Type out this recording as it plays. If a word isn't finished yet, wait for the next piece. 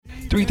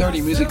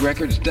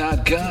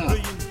330musicrecords.com.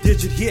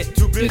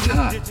 It's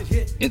hot.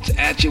 It's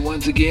at you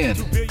once again.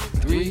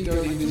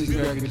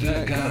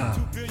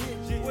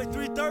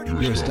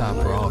 330musicrecords.com. Your stop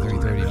for all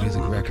 330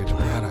 Music Records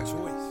products.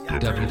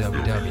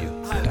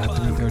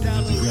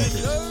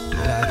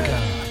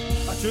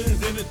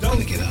 www.330musicrecords.com.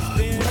 Click it on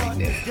right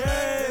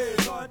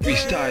now.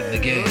 Restarting the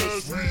game.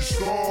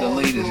 The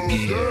latest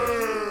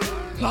gear.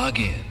 Log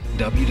in.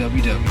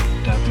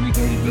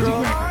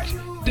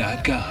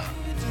 www.330musicrecords.com.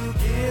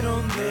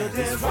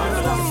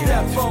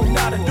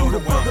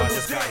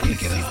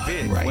 Click it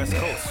on right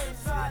now.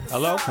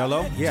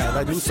 Hello? Yeah,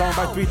 that new song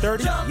by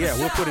 330? Yeah,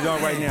 we'll put it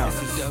on right now.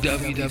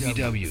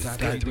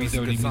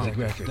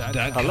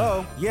 www.330musicrecords.com.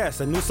 Hello? Yes,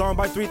 a new song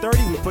by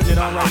 330, we're putting it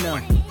on right now.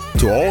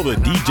 To all the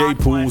DJ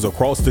pools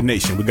across the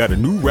nation, we got a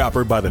new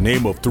rapper by the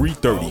name of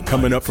 330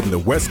 coming up from the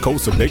west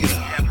coast of Vegas.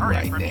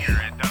 Right now.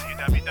 At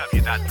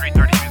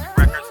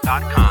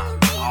www.330musicrecords.com.